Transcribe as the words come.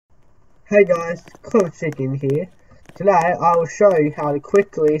Hey guys, Clover Chicken here. Today I will show you how to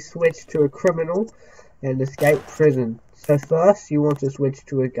quickly switch to a criminal and escape prison. So first you want to switch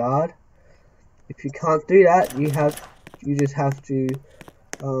to a guard. If you can't do that, you just have to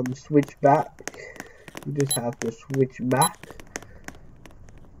switch back. You just have to switch back.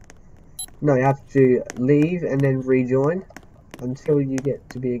 No, you have to leave and then rejoin until you get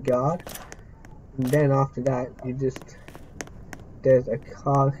to be a guard. And then after that, there's a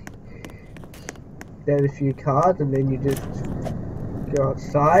card. There's a few cards, and then you just go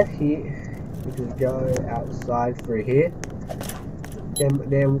outside here. You just go outside through here.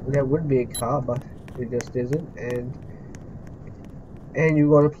 Then there would be a card, but it just isn't. And you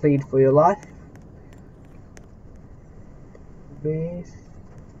want to plead for your life. Please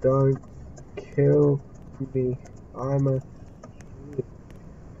don't kill me.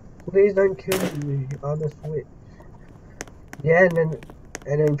 Please don't kill me. I'm a switch. Yeah,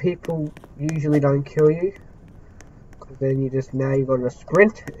 and then people usually don't kill you, because then now you're gonna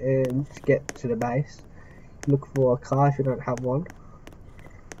sprint and get to the base. Look for a car if you don't have one.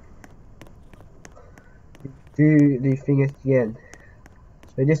 Do the thing at the end.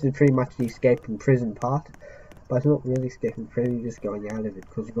 So this is pretty much the escaping prison part, but it's not really escaping prison. You're just going out of it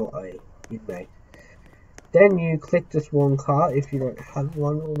because you're not a inmate. Then you click this one car if you don't have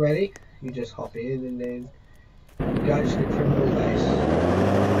one already. You just hop in and then go to the criminal base.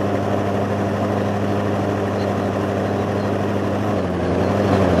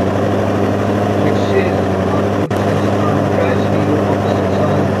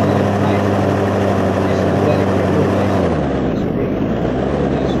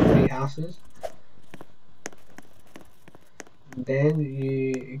 Then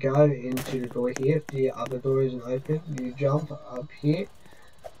you go into the door here. If the other door isn't open, you jump up here.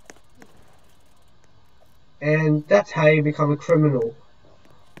 And that's how you become a criminal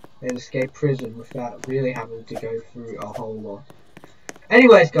and escape prison without really having to go through a whole lot.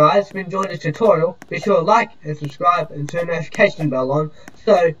 Anyways guys, if you enjoyed this tutorial, be sure to like and subscribe and turn the notification bell on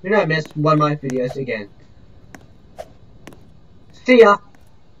so you don't miss one of my videos again. See ya!